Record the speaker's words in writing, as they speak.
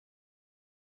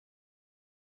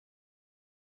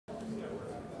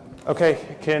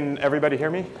Okay, can everybody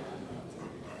hear me?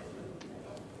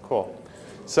 Cool.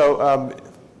 So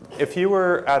if you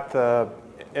were at the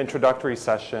introductory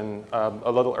session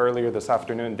a little earlier this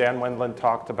afternoon, Dan Wendland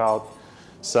talked about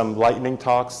some lightning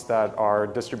talks that our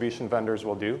distribution vendors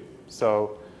will do.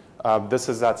 So this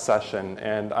is that session.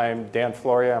 And I'm Dan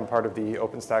Floria. I'm part of the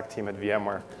OpenStack team at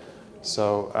VMware.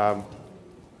 So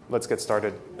let's get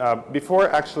started. Before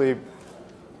actually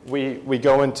we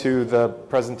go into the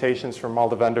presentations from all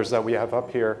the vendors that we have up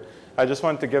here, I just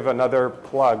wanted to give another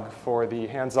plug for the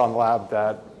hands-on lab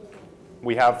that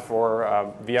we have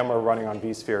for VMware running on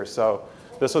vSphere. So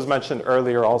this was mentioned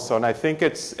earlier also, and I think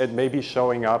it may be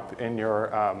showing up in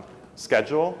your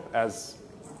schedule as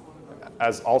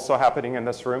also happening in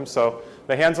this room. So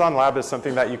the hands-on lab is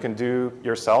something that you can do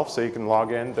yourself, so you can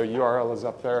log in. The URL is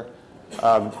up there.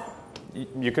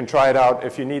 You can try it out.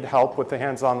 If you need help with the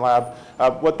hands-on lab,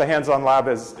 what the hands-on lab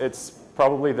is, it's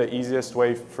probably the easiest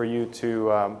way for you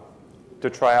to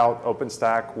try out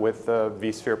OpenStack with the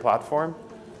vSphere platform.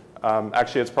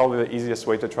 Actually, it's probably the easiest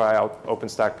way to try out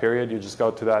OpenStack, period. You just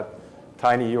go to that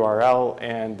tiny URL,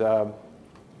 and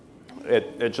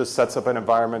it just sets up an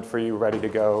environment for you ready to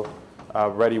go,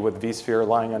 ready with vSphere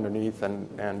lying underneath.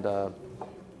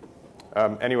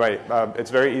 Anyway,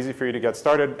 it's very easy for you to get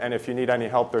started. And if you need any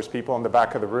help, there's people in the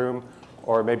back of the room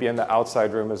or maybe in the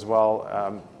outside room as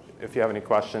well if you have any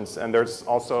questions. And there's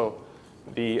also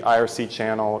the IRC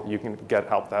channel. You can get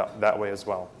help that way as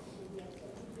well.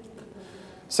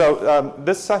 So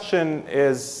this session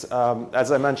is,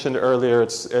 as I mentioned earlier,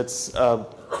 it's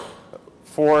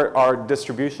for our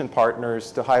distribution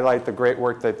partners to highlight the great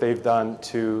work that they've done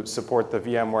to support the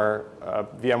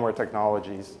VMware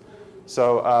technologies.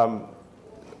 So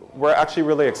we're actually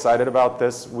really excited about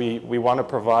this. We want to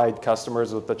provide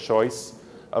customers with the choice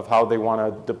of how they want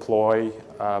to deploy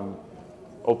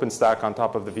OpenStack on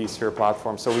top of the vSphere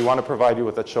platform. So we want to provide you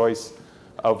with a choice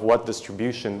of what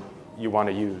distribution you want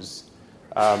to use.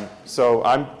 So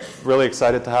I'm really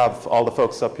excited to have all the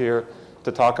folks up here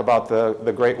to talk about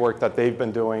the great work that they've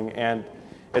been doing. And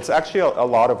it's actually a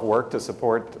lot of work to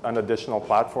support an additional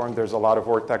platform. There's a lot of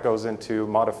work that goes into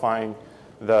modifying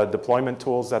the deployment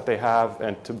tools that they have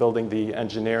and to building the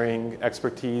engineering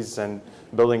expertise and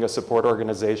building a support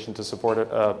organization to support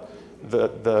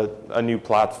a new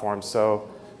platform. So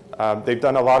they've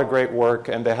done a lot of great work,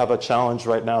 and they have a challenge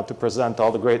right now to present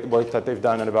all the great work that they've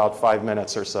done in about 5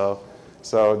 minutes or so.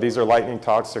 So these are lightning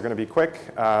talks. They're going to be quick,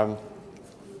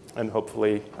 and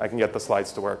hopefully I can get the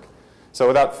slides to work. So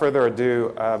without further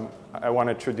ado, I want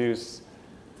to introduce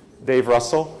Dave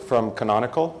Russell from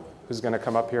Canonical, who's going to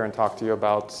come up here and talk to you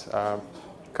about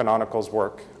Canonical's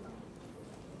work.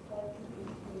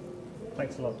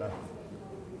 Thanks a lot, Dan.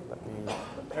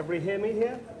 Everybody hear me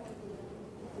here?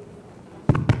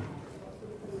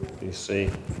 You see.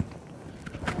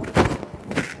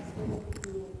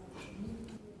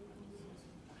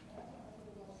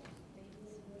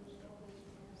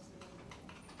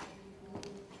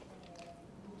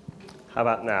 How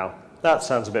about now? That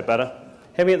sounds a bit better.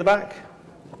 Hear me at the back?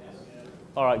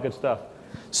 All right, good stuff.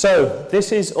 So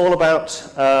this is all about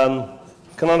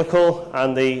Canonical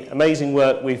and the amazing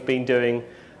work we've been doing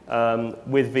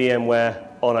with VMware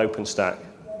on OpenStack.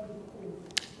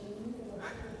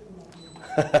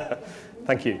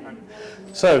 Thank you.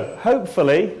 So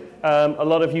hopefully a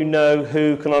lot of you know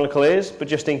who Canonical is, but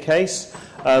just in case,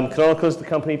 Canonical is the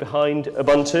company behind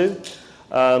Ubuntu.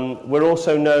 We're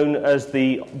also known as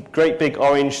the great big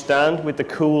orange stand with the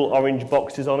cool orange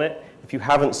boxes on it. If you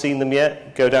haven't seen them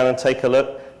yet, go down and take a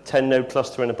look. 10-node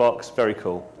cluster in a box, very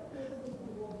cool.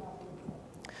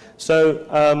 So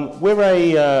we've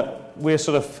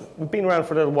been around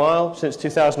for a little while, since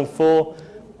 2004.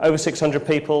 Over 600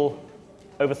 people,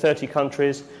 over 30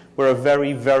 countries. We're a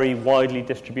very, very widely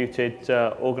distributed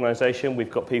organization.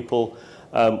 We've got people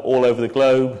all over the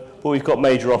globe, but we've got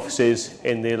major offices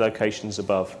in the locations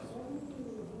above.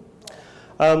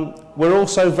 We're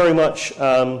also very much,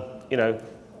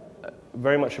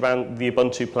 very much around the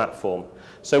Ubuntu platform.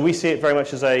 So we see it very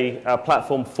much as a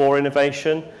platform for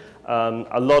innovation.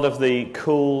 A lot of the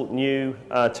cool new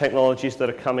technologies that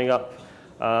are coming up,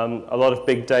 a lot of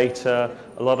big data,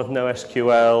 a lot of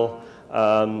NoSQL,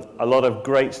 a lot of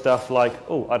great stuff like,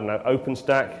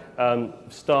 OpenStack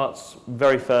starts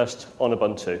very first on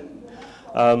Ubuntu.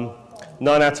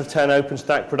 9 out of 10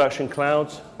 OpenStack production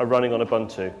clouds are running on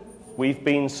Ubuntu. We've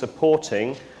been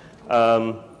supporting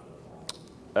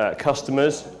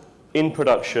customers in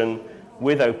production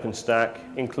with OpenStack,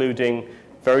 including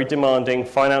very demanding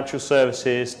financial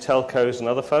services, telcos, and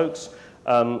other folks,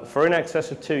 for in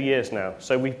excess of 2 years now.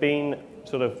 So we've been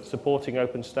sort of supporting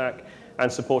OpenStack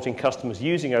and supporting customers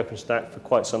using OpenStack for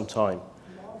quite some time.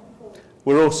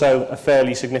 We're also a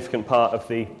fairly significant part of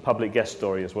the public guest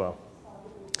story as well.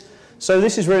 So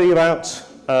this is really about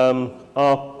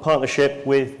our partnership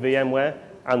with VMware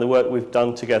and the work we've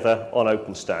done together on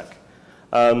OpenStack.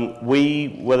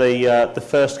 We were the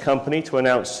first company to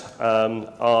announce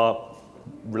our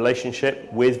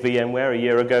relationship with VMware a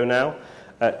year ago now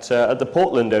at the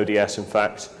Portland ODS, in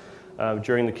fact,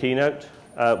 during the keynote,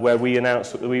 where we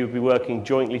announced that we would be working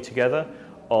jointly together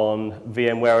on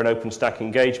VMware and OpenStack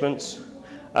engagements.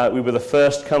 We were the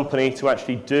first company to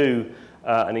actually do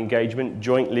an engagement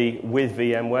jointly with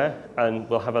VMware, and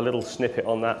we'll have a little snippet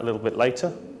on that a little bit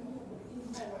later.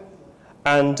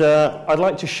 And I'd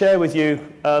like to share with you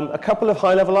a couple of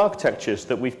high-level architectures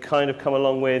that we've kind of come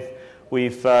along with.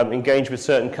 We've engaged with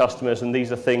certain customers, and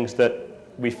these are things that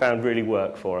we found really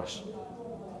work for us.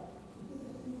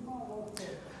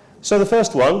 So the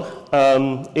first one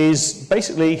is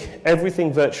basically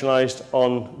everything virtualized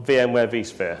on VMware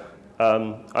vSphere.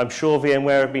 I'm sure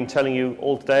VMware have been telling you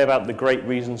all today about the great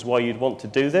reasons why you'd want to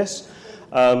do this,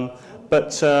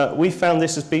 but we found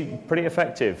this has been pretty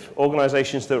effective.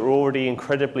 Organizations that are already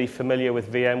incredibly familiar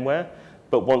with VMware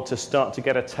but want to start to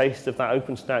get a taste of that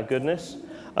OpenStack goodness,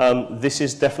 this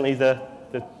is definitely the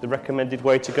recommended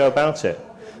way to go about it.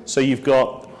 So you've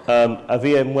got a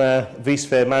VMware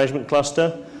vSphere management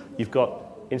cluster, you've got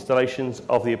installations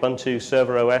of the Ubuntu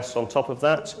Server OS on top of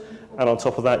that, and on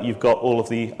top of that you've got all of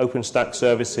the OpenStack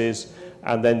services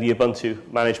and then the Ubuntu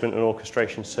management and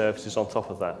orchestration services on top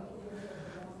of that.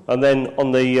 And then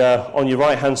on your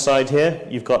right-hand side here,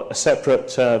 you've got a separate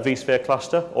vSphere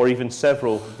cluster, or even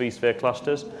several vSphere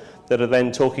clusters, that are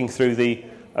then talking through the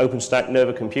OpenStack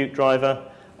Nova Compute driver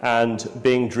and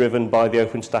being driven by the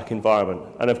OpenStack environment.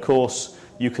 And of course,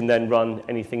 you can then run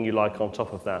anything you like on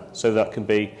top of that. So that can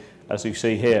be, as you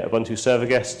see here, Ubuntu server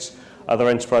guests, other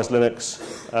enterprise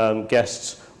Linux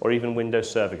guests, or even Windows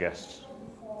server guests.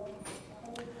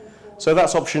 So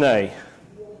that's option A.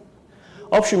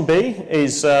 Option B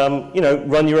is,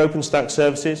 run your OpenStack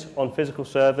services on physical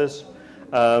servers.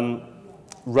 So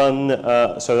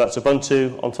that's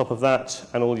Ubuntu on top of that,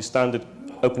 and all your standard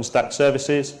OpenStack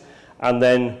services, and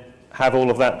then have all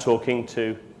of that talking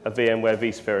to a VMware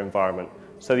vSphere environment.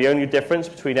 So the only difference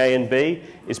between A and B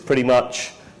is pretty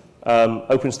much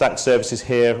OpenStack services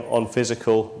here on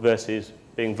physical versus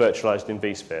being virtualized in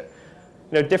vSphere.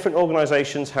 Different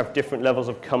organizations have different levels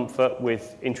of comfort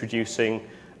with introducing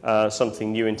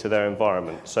something new into their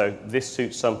environment. So this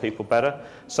suits some people better.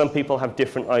 Some people have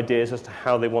different ideas as to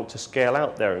how they want to scale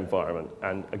out their environment.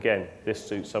 And again, this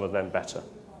suits some of them better.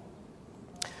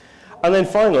 And then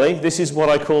finally, this is what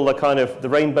I call the kind of the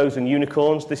rainbows and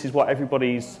unicorns. This is what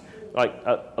everybody's, like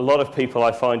a lot of people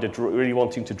I find are really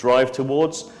wanting to drive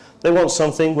towards. They want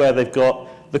something where they've got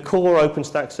the core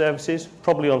OpenStack services,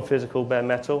 probably on physical bare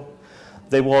metal.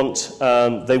 They want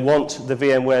the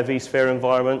VMware vSphere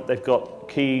environment. They've got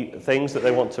key things that they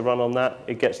want to run on that.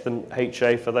 It gets them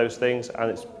HA for those things,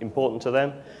 and it's important to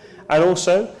them. And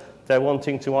also, they're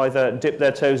wanting to either dip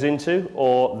their toes into,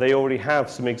 or they already have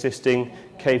some existing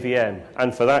KVM.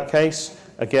 And for that case,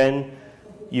 again,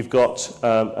 you've got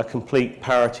a complete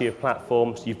parity of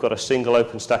platforms. You've got a single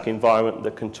OpenStack environment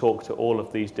that can talk to all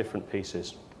of these different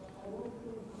pieces.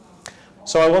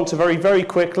 So I want to very, very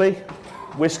quickly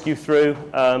whisk you through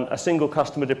a single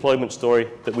customer deployment story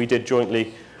that we did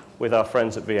jointly with our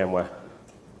friends at VMware.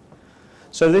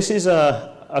 So this is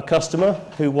a customer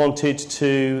who wanted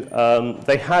to,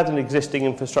 they had an existing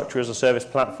infrastructure as a service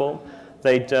platform.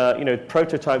 They'd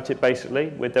prototyped it basically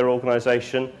with their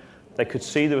organization. They could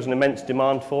see there was an immense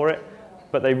demand for it,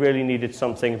 but they really needed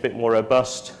something a bit more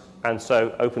robust, and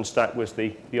so OpenStack was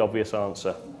the obvious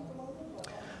answer.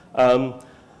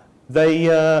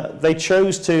 They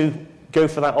chose to go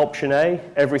for that option A,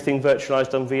 everything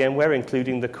virtualized on VMware,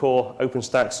 including the core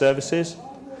OpenStack services.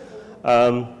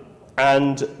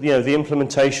 And the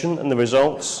implementation and the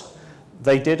results,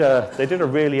 they did a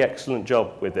really excellent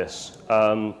job with this.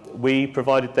 We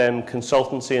provided them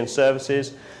consultancy and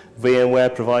services.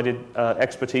 VMware provided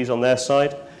expertise on their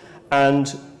side.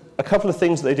 And a couple of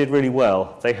things that they did really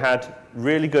well. They had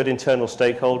really good internal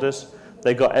stakeholders.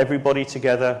 They got everybody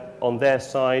together on their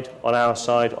side, on our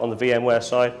side, on the VMware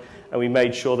side, and we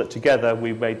made sure that together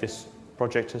we made this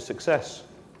project a success,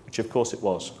 which of course it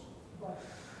was.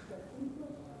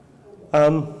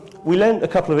 We learned a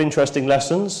couple of interesting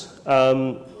lessons.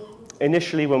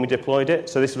 Initially when we deployed it,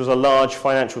 so this was a large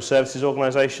financial services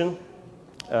organization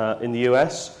in the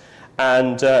US,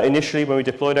 and initially when we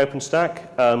deployed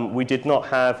OpenStack, we did not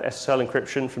have SSL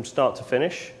encryption from start to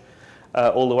finish.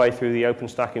 all the way through the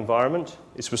OpenStack environment.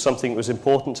 This was something that was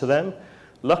important to them.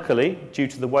 Luckily, due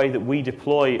to the way that we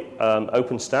deploy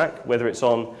OpenStack, whether it's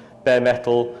on bare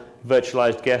metal,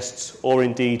 virtualized guests, or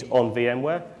indeed on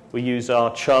VMware, we use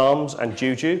our charms and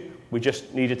Juju. We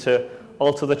just needed to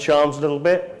alter the charms a little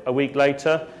bit. A week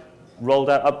later, rolled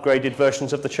out upgraded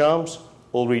versions of the charms,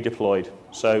 all redeployed.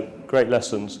 So great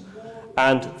lessons.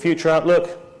 And future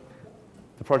outlook,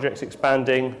 the project's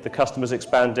expanding, the customer's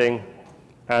expanding,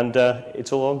 and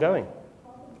it's all ongoing.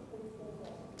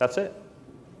 That's it.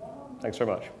 Thanks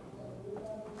very much.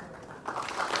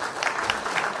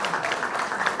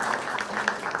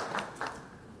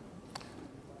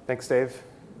 Thanks, Dave.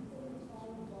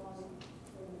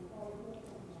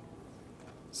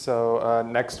 So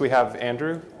next we have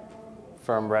Andrew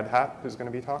from Red Hat, who's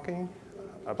going to be talking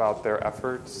about their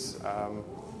efforts.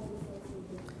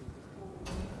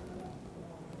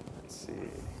 Let's see.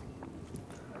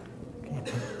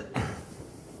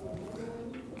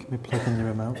 Can we plug in the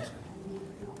remote?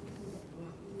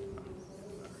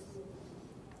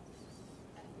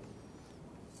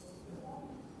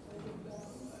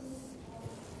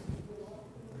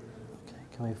 Okay,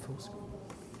 can we full screen?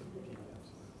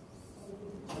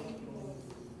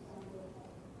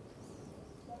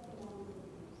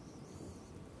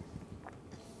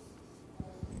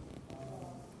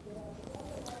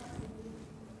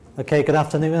 Okay, good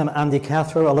afternoon. I'm Andy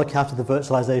Cathro. I look after the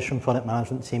virtualization product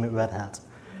management team at Red Hat.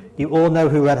 You all know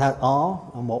who Red Hat are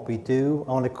and what we do.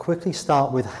 I want to quickly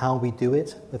start with how we do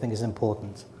it. I think is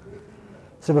important.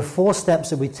 So there are 4 steps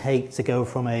that we take to go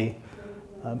from a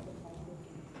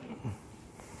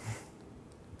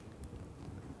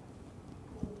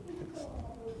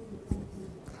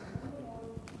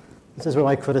this is where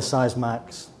I criticize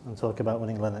Macs and talk about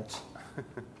running Linux.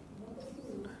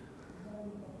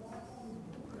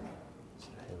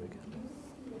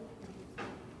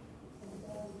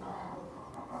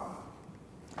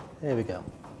 There we go.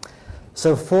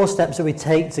 So 4 steps that we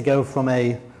take to go from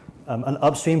an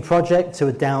upstream project to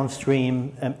a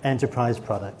downstream enterprise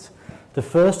product. The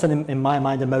first, and in my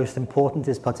mind the most important,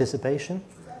 is participation.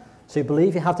 So you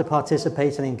believe you have to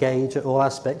participate and engage at all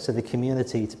aspects of the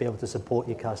community to be able to support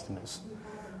your customers.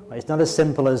 It's not as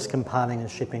simple as compiling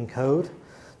and shipping code.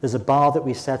 There's a bar that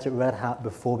we set at Red Hat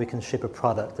before we can ship a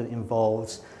product that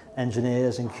involves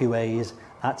engineers and QAs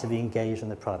actively engaged in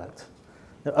the product.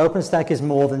 Now, OpenStack is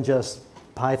more than just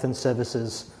Python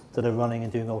services that are running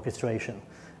and doing orchestration.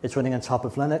 It's running on top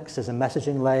of Linux. There's a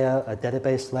messaging layer, a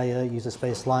database layer, user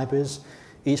space libraries.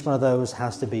 Each one of those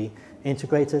has to be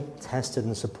integrated, tested,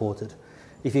 and supported.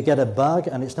 If you get a bug,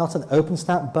 and it's not an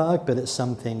OpenStack bug, but it's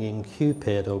something in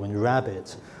Cupid or in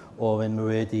Rabbit or in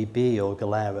MariaDB or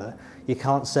Galera, you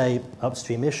can't say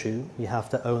upstream issue. You have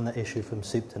to own that issue from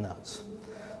soup to nuts.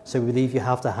 So we believe you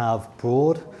have to have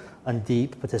broad and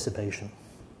deep participation.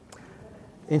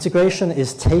 Integration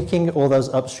is taking all those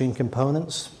upstream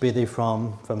components, be they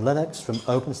from Linux, from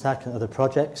OpenStack and other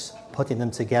projects, putting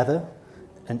them together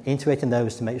and integrating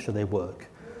those to make sure they work.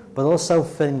 But also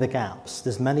filling the gaps.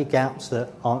 There's many gaps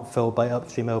that aren't filled by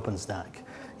upstream OpenStack.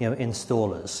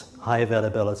 Installers, high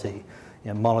availability,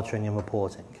 monitoring and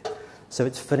reporting. So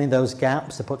it's filling those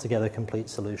gaps to put together a complete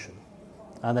solution.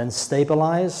 And then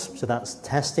stabilize, so that's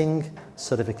testing,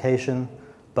 certification,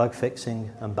 bug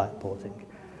fixing, and backporting.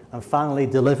 And finally,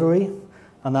 delivery,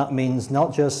 and that means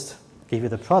not just give you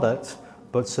the product,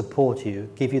 but support you,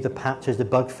 give you the patches, the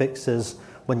bug fixes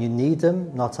when you need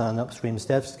them, not on an upstream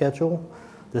dev schedule,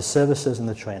 the services and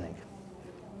the training.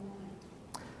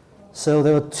 So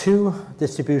there are 2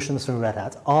 distributions from Red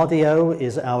Hat. RDO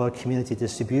is our community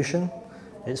distribution.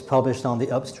 It's published on the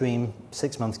upstream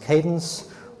 6-month cadence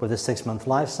with a 6-month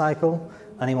life cycle.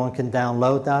 Anyone can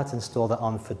download that, install that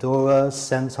on Fedora,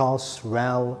 CentOS,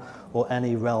 RHEL, or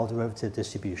any RHEL derivative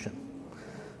distribution.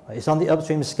 It's on the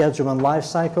upstream schedule and life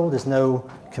cycle. There's no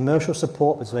commercial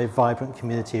support, but there's a very vibrant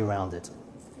community around it.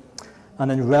 And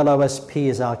then RHEL OSP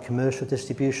is our commercial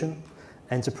distribution,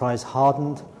 enterprise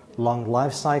hardened, long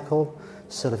life cycle,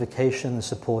 certification, and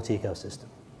support ecosystem.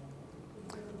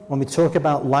 When we talk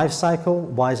about life cycle,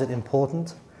 why is it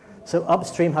important? So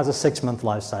upstream has a 6-month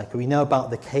life cycle. We know about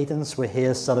the cadence. We're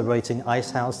here celebrating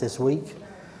Icehouse this week.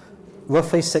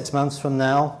 Roughly 6 months from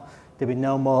now, there'll be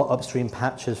no more upstream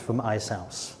patches from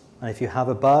Icehouse. And if you have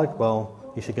a bug,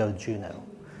 well, you should go to Juno.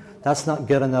 That's not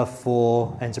good enough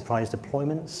for enterprise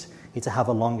deployments. You need to have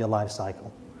a longer life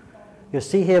cycle. You'll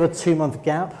see here a 2-month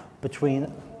gap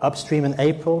between upstream in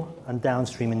April and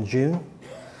downstream in June.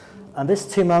 And this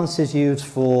 2 months is used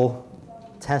for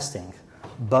testing,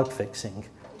 bug fixing,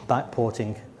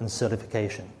 backporting, and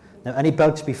certification. Now, any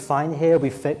bugs we find here, we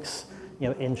fix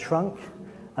in trunk,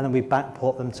 and then we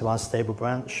backport them to our stable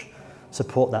branch,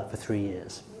 support that for 3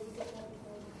 years.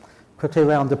 Quickly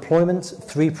around deployment,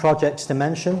 3 projects to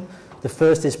mention. The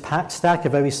first is PackStack, a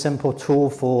very simple tool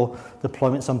for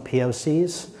deployments on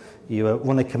POCs. You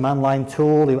run a command line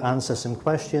tool, you answer some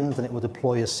questions, and it will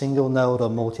deploy a single node or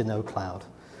multi-node cloud.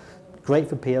 Great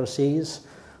for POCs.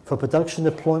 For production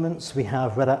deployments, we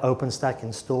have Red Hat OpenStack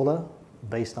Installer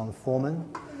based on Foreman.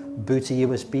 Boot a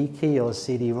USB key or a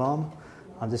CD-ROM,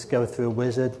 and just go through a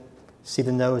wizard, see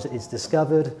the nodes it's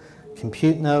discovered,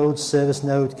 compute nodes, service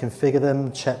node, configure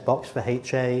them, check box for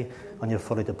HA, and you're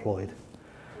fully deployed.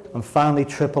 And finally,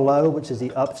 OOO, which is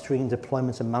the upstream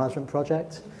deployment and management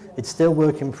project. It's still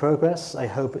work in progress. I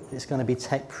hope it's going to be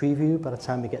tech preview by the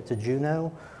time we get to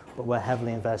Juno, but we're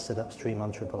heavily invested upstream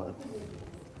on OOO.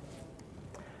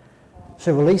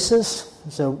 So releases.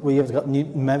 So we have got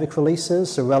numeric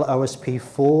releases. So RHEL OSP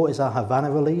 4 is our Havana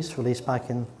release, released back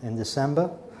in December.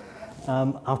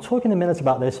 I'll talk in a minute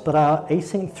about this, but our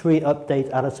Async 3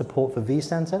 update added support for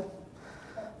vCenter.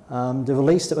 The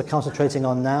release that we're concentrating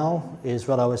on now is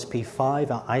RHEL OSP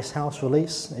 5, our Icehouse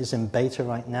release. It's in beta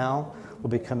right now. Will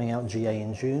be coming out GA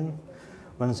in June.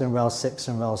 Runs in RHEL 6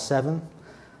 and RHEL 7.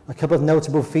 A couple of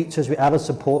notable features. We added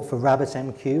support for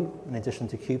RabbitMQ in addition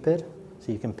to Cupid.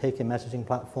 So you can pick a messaging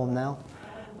platform now.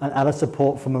 And added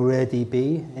support for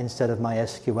MariaDB instead of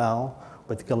MySQL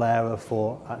with Galera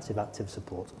for active-active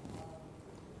support.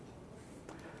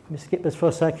 Let me skip this for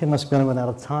a second. I'm going to run out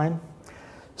of time.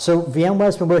 So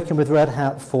VMware's been working with Red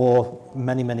Hat for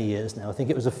many, many years now. I think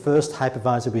it was the first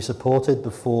hypervisor we supported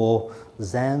before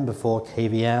Zen, before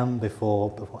KVM,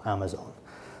 before Amazon.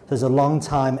 There's a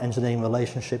long-time engineering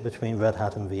relationship between Red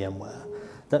Hat and VMware.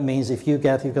 That means if you've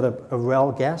got a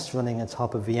RHEL guest running on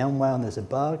top of VMware and there's a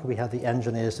bug, we have the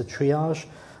engineers to triage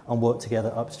and work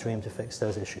together upstream to fix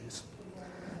those issues.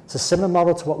 It's a similar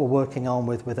model to what we're working on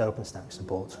with OpenStack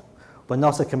support. We're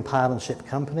not a compile and ship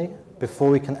company.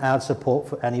 Before we can add support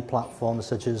for any platform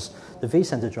such as the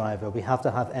vCenter driver, we have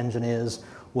to have engineers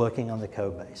working on the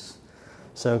code base.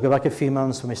 So go back a few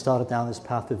months when we started down this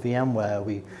path with VMware,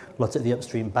 we looked at the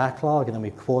upstream backlog and then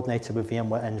we coordinated with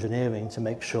VMware engineering to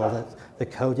make sure that the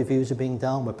code reviews are being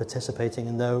done, we're participating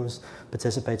in those,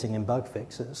 participating in bug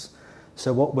fixes.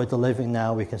 So what we're delivering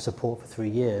now we can support for 3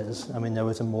 years, and we know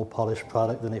it's a more polished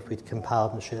product than if we'd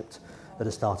compiled and shipped at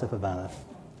the start of Havana.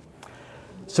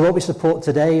 So what we support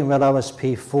today in RHEL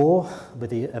OSP 4 with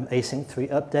the Async 3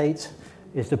 update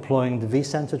is deploying the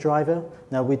vCenter driver.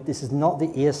 Now this is not the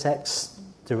ESX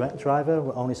direct driver,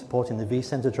 we're only supporting the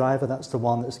vCenter driver. That's the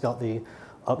one that's got the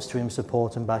upstream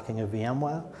support and backing of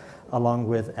VMware, along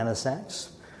with NSX.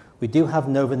 We do have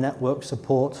Nova Network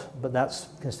support, but that's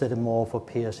considered more for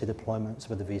POC deployments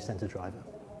with the vCenter driver.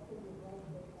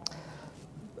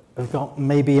 We've got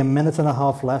maybe a minute and a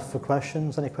half left for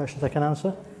questions. Any questions I can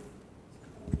answer?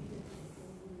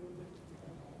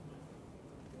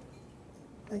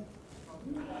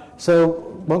 So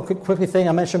one quickly thing,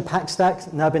 I mentioned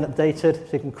PackStack, now been updated,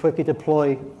 so you can quickly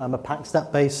deploy a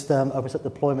PackStack-based OpenStack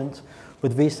deployment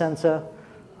with vCenter.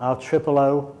 Our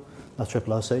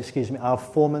our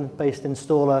Foreman-based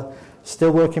installer,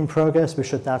 still work in progress. We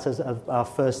should that as our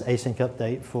first async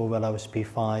update for RHEL OSP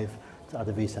 5 to add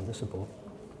the vCenter support.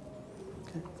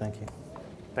 Okay, thank you.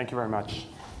 Thank you very much.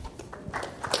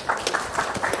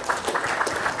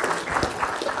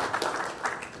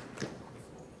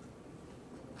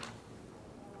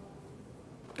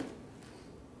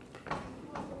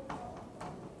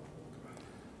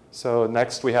 So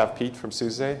next we have Pete from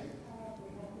SUSE.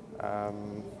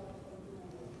 Can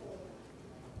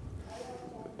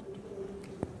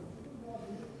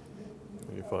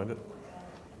you find it?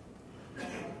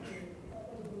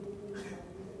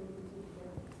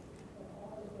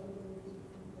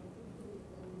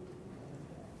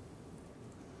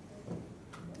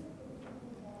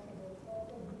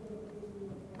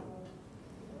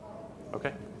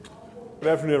 Okay. Good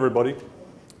afternoon, everybody.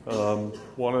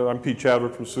 I'm Pete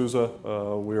Chadwick from SUSE.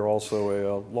 We are also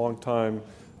a long-time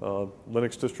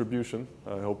Linux distribution.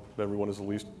 I hope everyone has at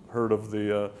least heard of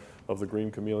the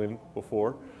Green Chameleon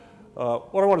before.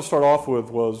 What I want to start off with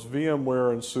was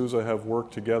VMware and SUSE have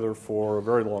worked together for a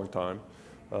very long time,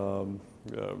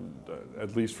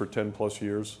 at least for 10 plus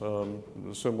years.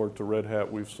 Similar to Red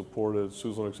Hat, we've supported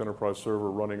SUSE Linux Enterprise Server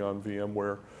running on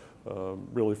VMware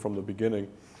really from the beginning.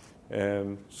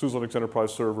 And SUSE Linux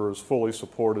Enterprise Server is fully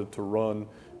supported to run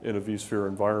in a vSphere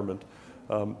environment.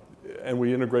 And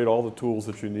we integrate all the tools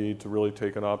that you need to really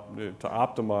to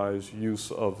optimize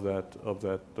use of that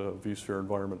vSphere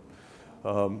environment.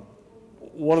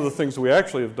 One of the things that we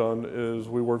actually have done is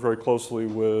we work very closely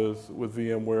with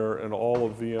VMware and all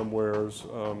of VMware's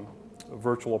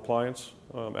virtual appliance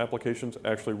applications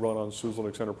actually run on SUSE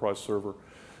Linux Enterprise Server.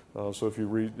 So if you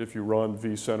run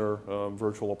vCenter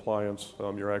virtual appliance,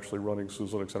 you're actually running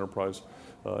SUSE Linux Enterprise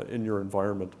in your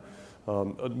environment.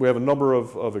 We have a number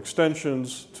of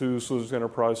extensions to SUSE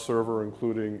Enterprise Server,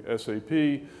 including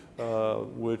SAP,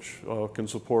 which can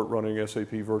support running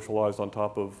SAP virtualized on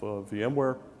top of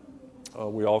VMware.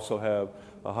 We also have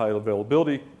a high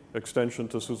availability extension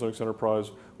to SUSE Linux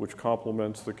Enterprise, which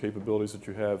complements the capabilities that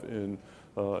you have in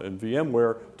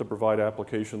VMware to provide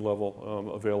application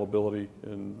level availability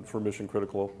for mission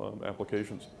critical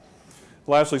applications.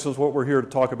 Lastly, since what we're here to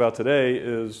talk about today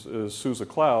is SUSE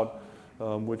Cloud,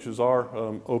 which is our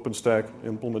OpenStack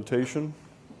implementation.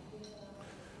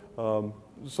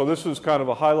 So this is kind of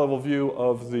a high-level view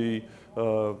of the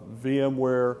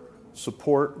VMware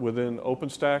support within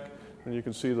OpenStack. And you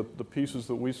can see the pieces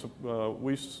that we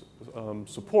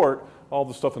support. All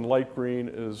the stuff in light green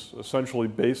is essentially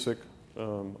basic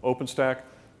OpenStack.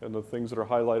 And the things that are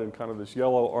highlighted in kind of this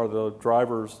yellow are the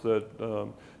drivers that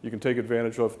you can take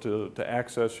advantage of to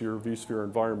access your vSphere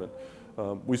environment.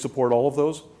 We support all of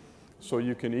those. So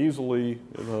you can easily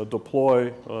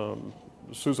deploy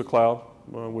SUSE Cloud,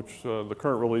 which the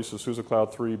current release is SUSE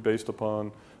Cloud 3 based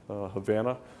upon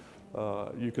Havana.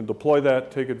 You can deploy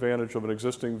that, take advantage of an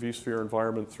existing vSphere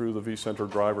environment through the vCenter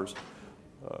drivers.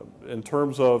 In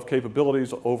terms of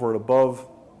capabilities over and above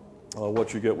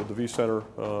what you get with the vCenter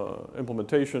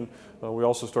implementation, we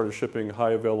also started shipping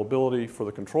high availability for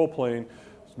the control plane,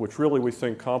 which really we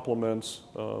think complements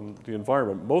the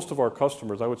environment. Most of our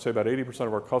customers, I would say about 80%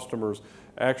 of our customers,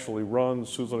 actually run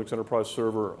SUSE Linux Enterprise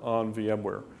Server on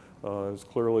VMware. It's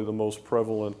clearly the most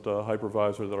prevalent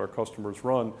hypervisor that our customers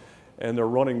run, and they're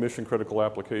running mission-critical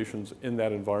applications in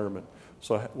that environment.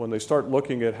 So when they start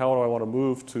looking at how do I want to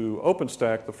move to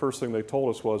OpenStack, the first thing they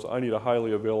told us was, I need a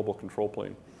highly available control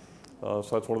plane. So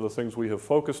that's one of the things we have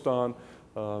focused on.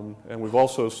 And we've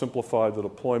also simplified the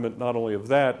deployment not only of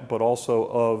that, but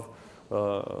also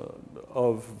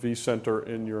of vCenter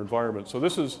in your environment. So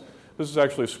this is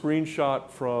actually a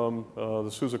screenshot from the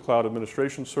SUSE Cloud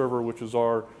Administration Server, which is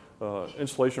our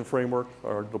installation framework,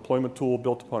 our deployment tool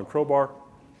built upon Crowbar.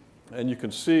 And you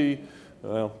can see,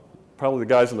 probably the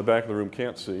guys in the back of the room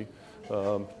can't see,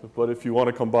 but if you want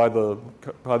to come by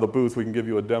the booth, we can give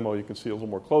you a demo. You can see it a little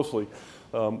more closely.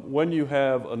 When you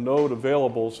have a node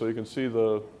available, so you can see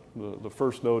the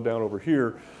first node down over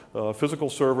here, physical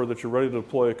server that you're ready to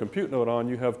deploy a compute node on,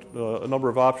 you have a number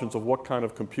of options of what kind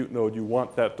of compute node you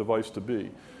want that device to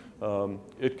be.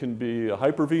 It can be a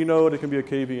Hyper-V node, it can be a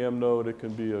KVM node, it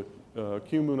can be a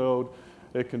QEMU node,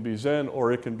 it can be Xen,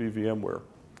 or it can be VMware.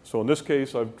 So in this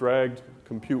case, I've dragged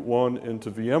Compute 1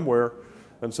 into VMware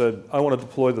and said, I want to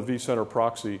deploy the vCenter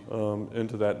proxy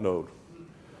into that node.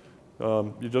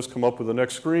 You just come up with the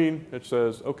next screen. It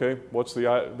says, okay, what's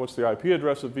the IP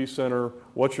address of vCenter,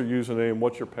 what's your username,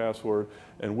 what's your password,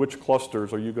 and which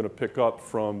clusters are you going to pick up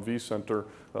from vCenter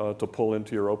to pull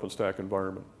into your OpenStack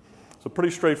environment. So pretty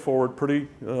straightforward, pretty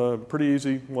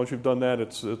easy. Once you've done that,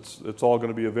 it's all going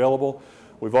to be available.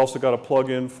 We've also got a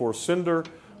plug-in for Cinder.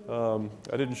 I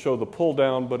didn't show the pull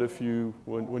down, but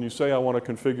when you say I want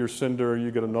to configure Cinder,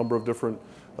 you get a number of different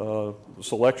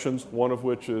selections, one of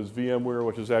which is VMware,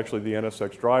 which is actually the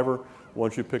NSX driver.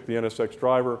 Once you pick the NSX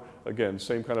driver, again,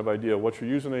 same kind of idea. What's your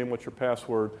username, what's your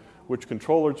password, which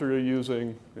controllers are you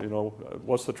using,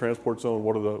 what's the transport zone,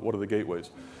 what are the gateways.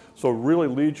 So it really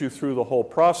leads you through the whole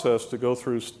process to go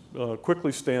through,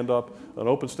 quickly stand up an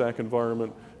OpenStack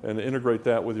environment and integrate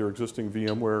that with your existing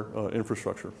VMware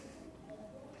infrastructure.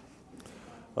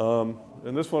 And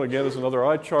this one, again, is another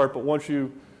eye chart, but once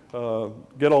you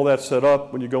get all that set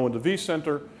up, when you go into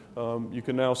vCenter, you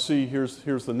can now see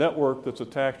here's the network that's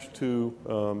attached to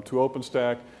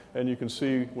OpenStack, and you can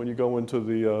see when you go into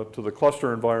the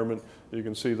cluster environment, you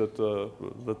can see that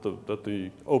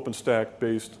the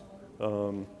OpenStack-based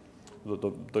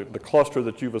the cluster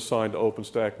that you've assigned to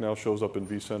OpenStack now shows up in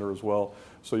vCenter as well.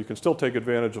 So you can still take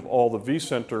advantage of all the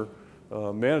vCenter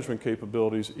management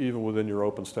capabilities even within your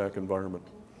OpenStack environment.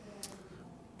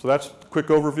 So that's a quick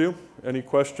overview. Any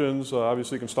questions?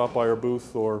 Obviously, you can stop by our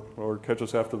booth or catch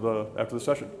us after the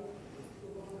session.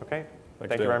 Okay. Thanks,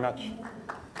 Thank you very much.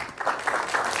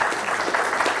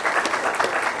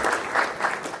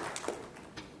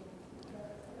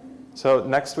 So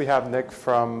next we have Nick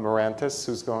from Mirantis,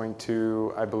 who's going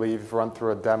to, I believe, run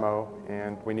through a demo,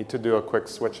 and we need to do a quick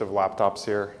switch of laptops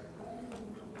here.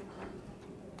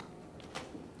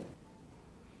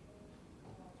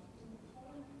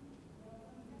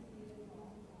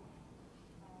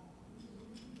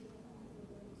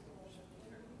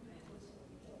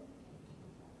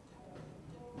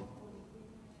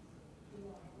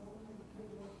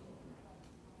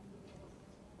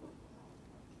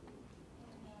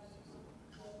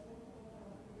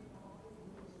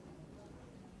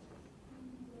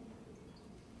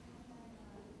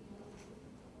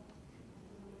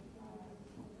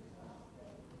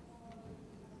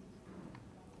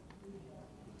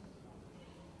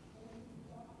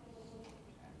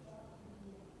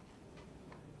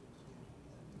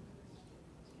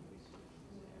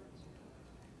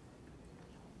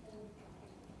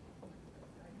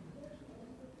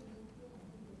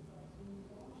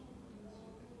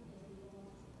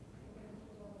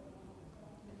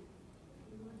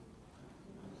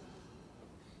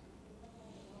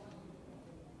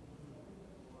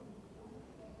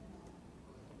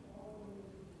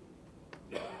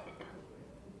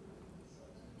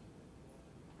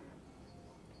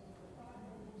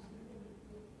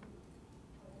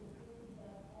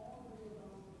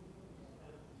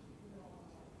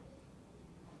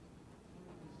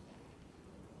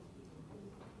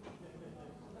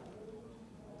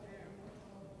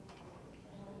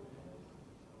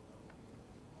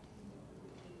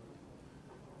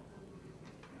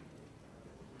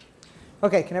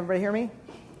 Okay, can everybody hear me?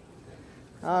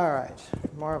 All right,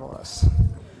 marvelous.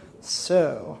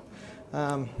 So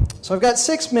I've got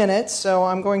 6 minutes, so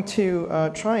I'm going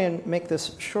to try and make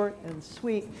this short and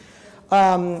sweet.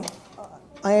 My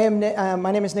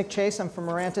name is Nick Chase. I'm from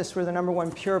Mirantis. We're the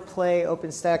 #1 pure play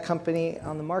OpenStack company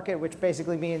on the market, which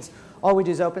basically means all we do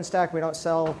is OpenStack. We don't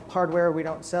sell hardware. We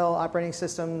don't sell operating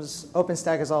systems.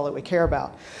 OpenStack is all that we care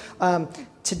about.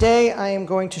 Today, I am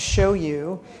going to show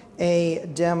you a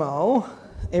demo,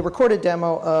 a recorded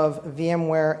demo of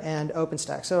VMware and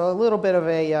OpenStack. So a little bit of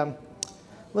a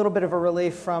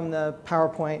relief from the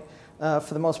PowerPoint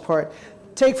for the most part.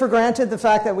 Take for granted the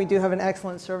fact that we do have an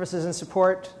excellent services and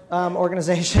support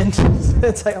organization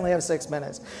since I only have 6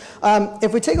 minutes.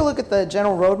 If we take a look at the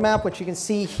general roadmap, what you can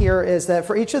see here is that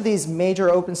for each of these major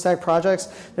OpenStack projects,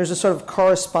 there's a sort of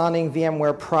corresponding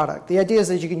VMware product. The idea is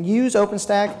that you can use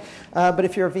OpenStack, but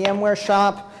if you're a VMware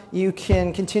shop, you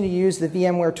can continue to use the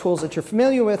VMware tools that you're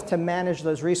familiar with to manage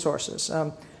those resources.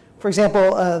 For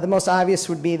example, the most obvious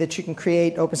would be that you can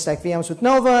create OpenStack VMs with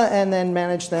Nova and then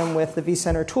manage them with the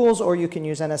vCenter tools, or you can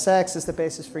use NSX as the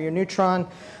basis for your Neutron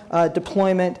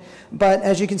deployment. But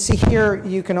as you can see here,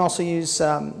 you can also use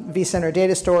vCenter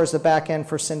Data Store as the backend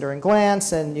for Cinder and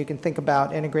Glance, and you can think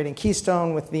about integrating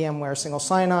Keystone with VMware single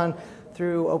sign-on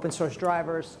through open source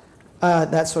drivers,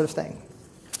 that sort of thing.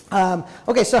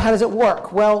 Okay, so how does it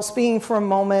work? Well, speaking for a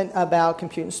moment about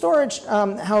compute and storage,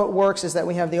 how it works is that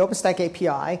we have the OpenStack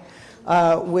API,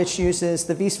 which uses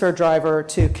the vSphere driver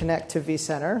to connect to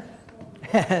vCenter.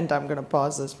 And I'm going to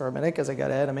pause this for a minute because I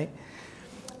got ahead of me.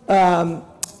 From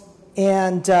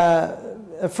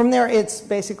there, it's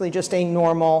basically just a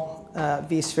normal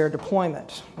vSphere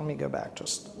deployment. Let me go back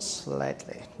just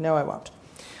slightly. No, I won't.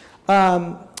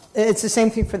 It's the same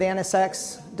thing for the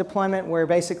NSX deployment, where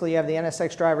basically you have the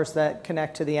NSX drivers that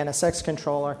connect to the NSX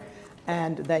controller,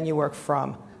 and then you work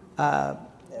from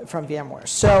VMware.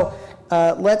 So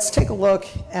let's take a look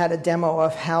at a demo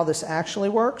of how this actually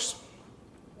works.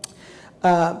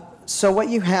 So what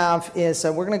you have is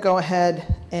we're going to go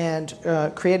ahead and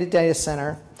create a data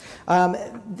center.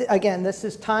 Again, this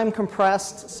is time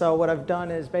compressed, so what I've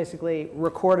done is basically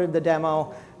recorded the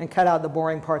demo and cut out the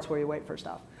boring parts where you wait for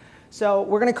stuff. So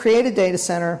we're going to create a data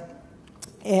center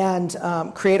and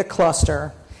create a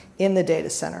cluster in the data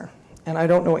center. And I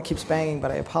don't know what keeps banging, but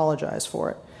I apologize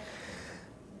for it.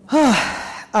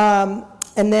 And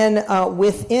then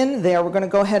within there, we're going to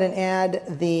go ahead and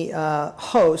add the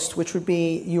host, which would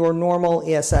be your normal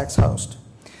ESX host.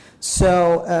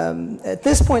 So at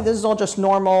this point, this is all just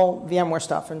normal VMware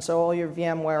stuff. And so all your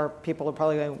VMware people are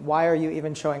probably going, why are you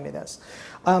even showing me this?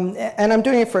 And I'm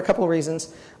doing it for a couple of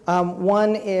reasons.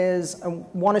 One is I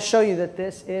want to show you that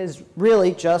this is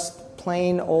really just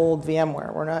plain old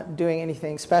VMware. We're not doing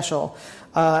anything special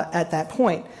at that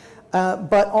point.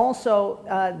 But also,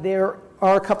 there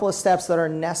are a couple of steps that are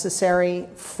necessary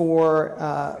for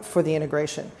the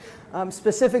integration.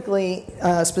 Specifically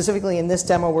in this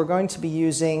demo, we're going to be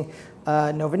using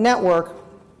Nova Network.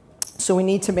 So we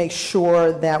need to make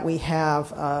sure that we have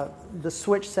the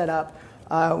switch set up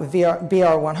with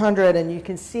BR100, and you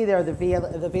can see there the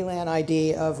VLAN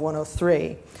ID of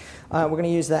 103. We're going to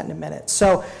use that in a minute.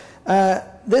 So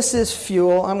this is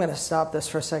Fuel. I'm going to stop this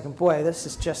for a second. Boy, this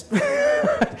is just,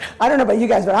 I don't know about you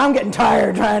guys, but I'm getting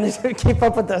tired trying to keep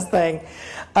up with this thing.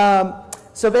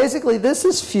 So basically, this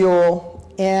is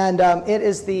Fuel, and it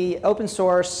is the open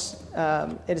source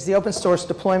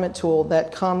deployment tool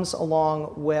that comes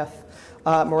along with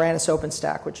Mirantis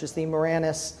OpenStack, which is the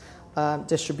Mirantis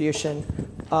distribution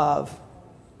of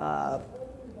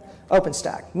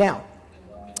OpenStack. Now,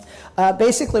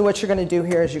 basically what you're going to do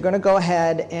here is you're going to go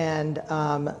ahead and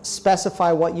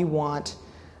specify what you want.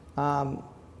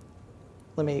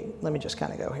 Let me just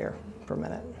kind of go here for a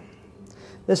minute.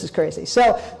 This is crazy.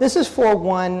 So this is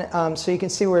 4.1, so you can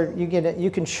see where you get it.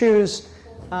 You can choose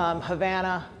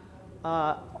Havana,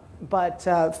 but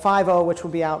 5.0, which will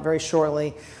be out very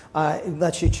shortly,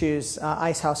 lets you choose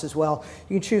Icehouse as well.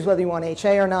 You can choose whether you want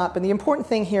HA or not, but the important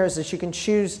thing here is that you can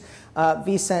choose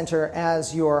vCenter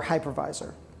as your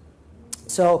hypervisor.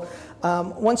 So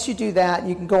once you do that,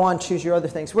 you can go on and choose your other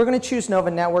things. We're going to choose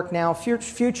Nova Network now.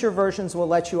 Future versions will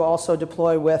let you also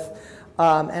deploy with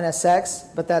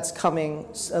NSX, but that's coming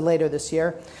later this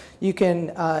year. You can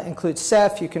include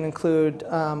Ceph. You can include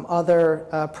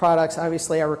other products.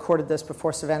 Obviously, I recorded this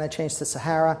before Savannah changed to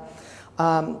Sahara,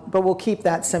 but we'll keep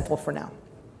that simple for now.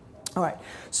 All right,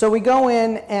 so we go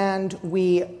in and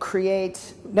we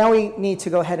create, now we need to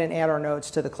go ahead and add our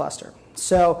nodes to the cluster.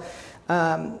 So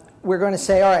we're going to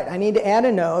say, all right, I need to add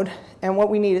a node, and what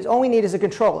we need is, all we need is a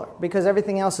controller, because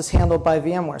everything else is handled by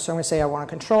VMware. So I'm going to say I want a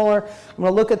controller. I'm going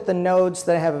to look at the nodes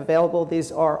that I have available.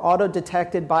 These are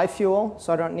auto-detected by Fuel,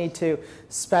 so I don't need to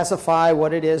specify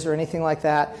what it is or anything like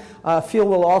that. Fuel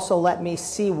will also let me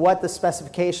see what the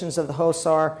specifications of the hosts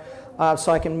are,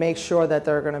 so I can make sure that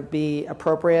they're going to be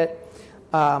appropriate.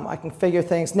 I can configure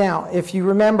things. Now, if you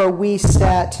remember, we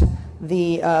set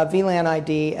the VLAN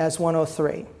ID as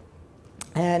 103.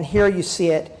 And here you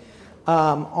see it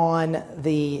on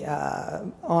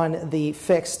the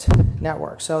fixed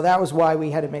network. So that was why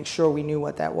we had to make sure we knew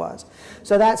what that was.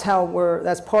 So that's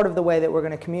part of the way that we're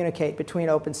going to communicate between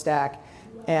OpenStack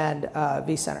and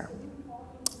vCenter.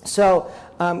 So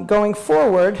going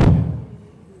forward,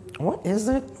 what is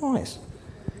that noise?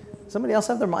 Somebody else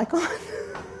have their mic on?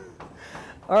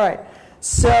 All right.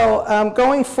 So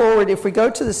going forward, if we go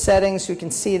to the settings, you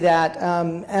can see that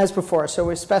as before. So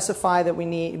we specify that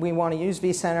we want to use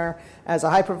vCenter as a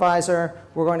hypervisor.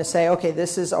 We're going to say, okay,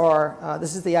 this is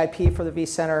the IP for the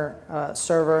vCenter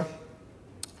server.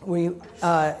 We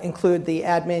include the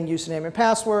admin username and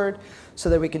password so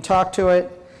that we can talk to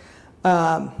it.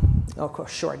 Of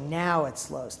course, sure. Now it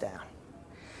slows down.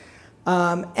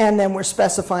 And then we're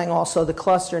specifying also the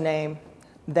cluster name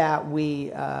that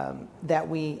we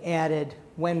added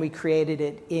when we created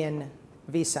it in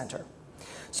vCenter.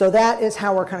 So that is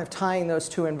how we're kind of tying those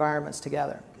two environments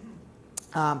together.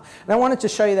 And I wanted to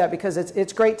show you that because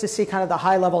it's great to see kind of the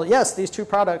high level, yes, these two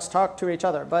products talk to each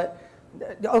other, but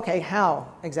okay,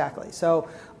 how exactly? So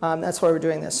that's why we're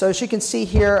doing this. So as you can see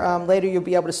here, later you'll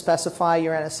be able to specify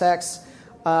your NSX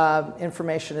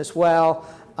information as well.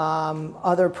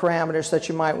 Other parameters that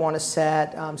you might want to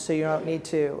set so you don't need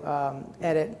to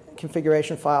edit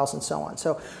configuration files and so on.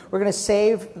 So we're going to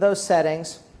save those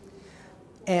settings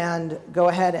and go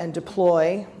ahead and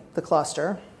deploy the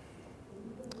cluster.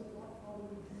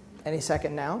 Any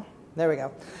second now. There we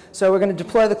go. So we're going to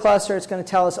deploy the cluster. It's going to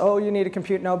tell us, oh, you need a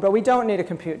compute node, but we don't need a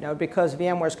compute node because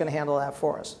VMware is going to handle that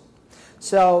for us.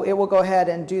 So it will go ahead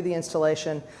and do the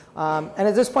installation. And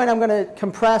at this point, I'm going to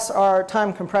compress our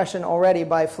time compression already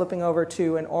by flipping over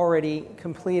to an already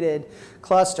completed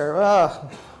cluster.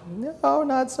 No,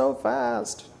 not so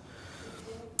fast.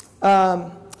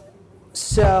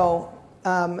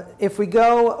 If we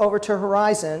go over to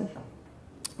Horizon,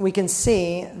 we can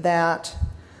see that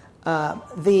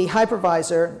the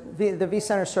hypervisor, the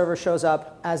vCenter server shows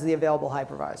up as the available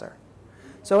hypervisor.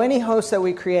 So any host that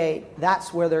we create,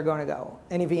 that's where they're going to go.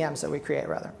 Any VMs that we create,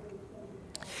 rather.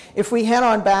 If we head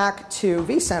on back to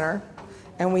vCenter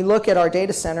and we look at our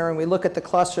data center and we look at the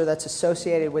cluster that's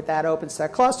associated with that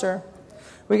OpenStack cluster,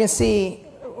 we can see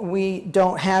we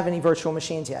don't have any virtual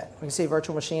machines yet. We can see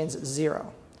virtual machines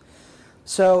 0.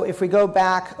 So if we go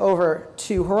back over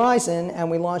to Horizon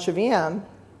and we launch a VM,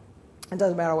 it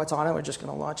doesn't matter what's on it. We're just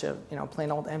going to launch a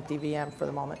plain old empty VM for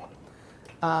the moment.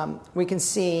 We can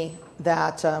see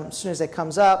that as soon as it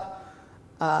comes up,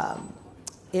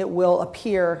 it will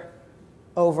appear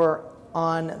over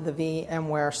on the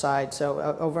VMware side, so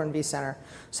over in vCenter,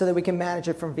 so that we can manage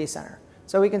it from vCenter.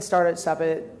 So we can start it, stop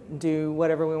it, do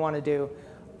whatever we want to do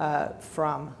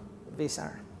from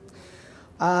vCenter.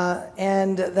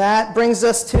 And that brings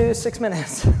us to 6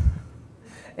 minutes.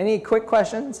 Any quick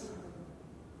questions?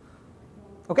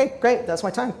 OK, great. That's my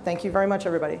time. Thank you very much,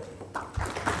 everybody.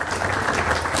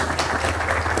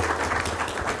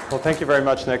 Well, thank you very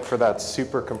much, Nick, for that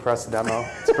super compressed demo.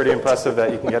 It's pretty impressive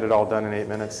that you can get it all done in 8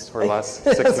 minutes or less,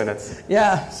 6 minutes.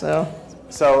 Yeah, so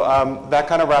that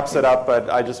kind of wraps it up, but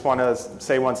I just want to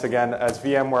say once again, as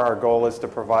VMware, our goal is to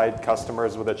provide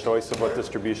customers with a choice of what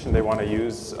distribution they want to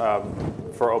use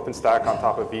for OpenStack on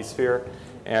top of vSphere.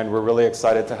 And we're really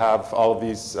excited to have all of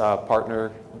these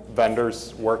partner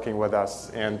vendors working with us.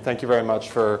 And thank you very much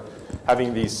for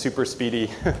having these super speedy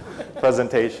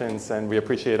presentations, and we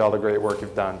appreciate all the great work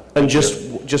you've done. And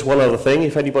just one other thing,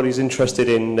 if anybody's interested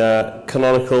in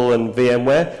Canonical and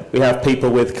VMware, we have people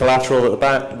with collateral at the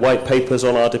back, white papers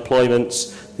on our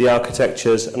deployments, the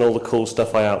architectures, and all the cool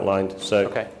stuff I outlined.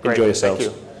 So enjoy yourselves.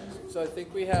 Thank you. So I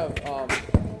think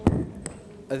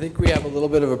we have a little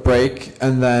bit of a break,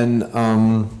 and then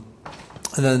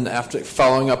after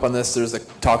following up on this, there's a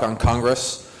talk on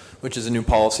Congress, which is a new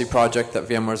policy project that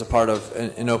VMware is a part of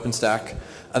in OpenStack.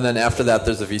 And then after that,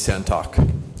 there's a vSAN talk.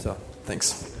 So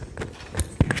thanks.